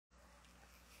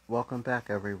Welcome back,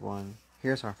 everyone.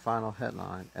 Here's our final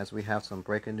headline as we have some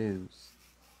breaking news.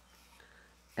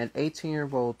 An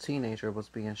 18-year-old teenager was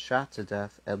being shot to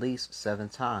death at least 7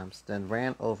 times, then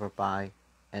ran over by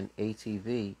an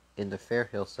ATV in the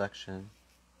Fairhill section.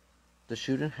 The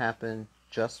shooting happened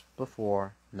just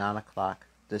before 9 o'clock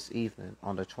this evening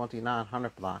on the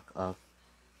 2900 block of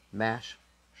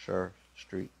Mashshur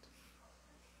Street.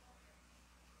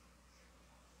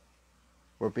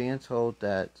 We're being told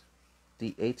that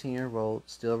the 18-year-old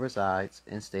still resides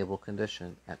in stable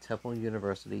condition at Temple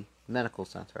University Medical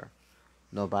Center.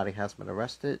 Nobody has been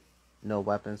arrested, no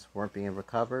weapons weren't being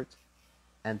recovered,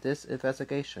 and this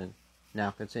investigation now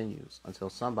continues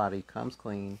until somebody comes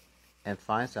clean and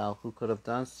finds out who could have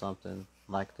done something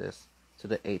like this to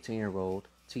the 18-year-old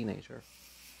teenager.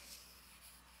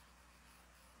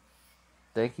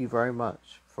 Thank you very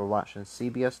much for watching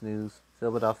CBS News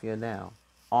Philadelphia Now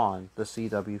on the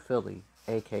CW Philly,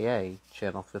 aka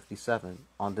Channel 57,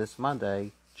 on this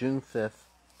Monday, June 5th,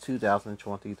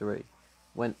 2023.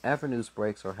 Whenever news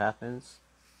breaks or happens,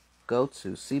 go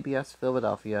to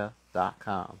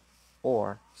cbsphiladelphia.com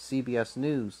or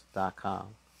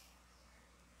cbsnews.com.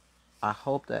 I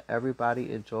hope that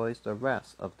everybody enjoys the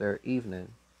rest of their evening,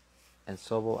 and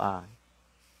so will I.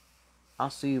 I'll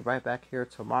see you right back here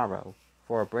tomorrow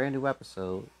for a brand new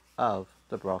episode of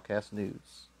the Broadcast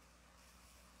News.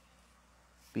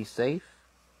 Be safe,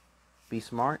 be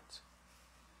smart,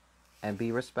 and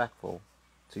be respectful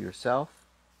to yourself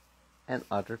and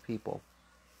other people.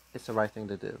 It's the right thing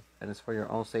to do, and it's for your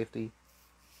own safety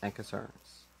and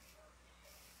concerns.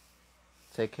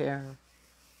 Take care.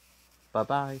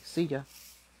 Bye-bye. See ya.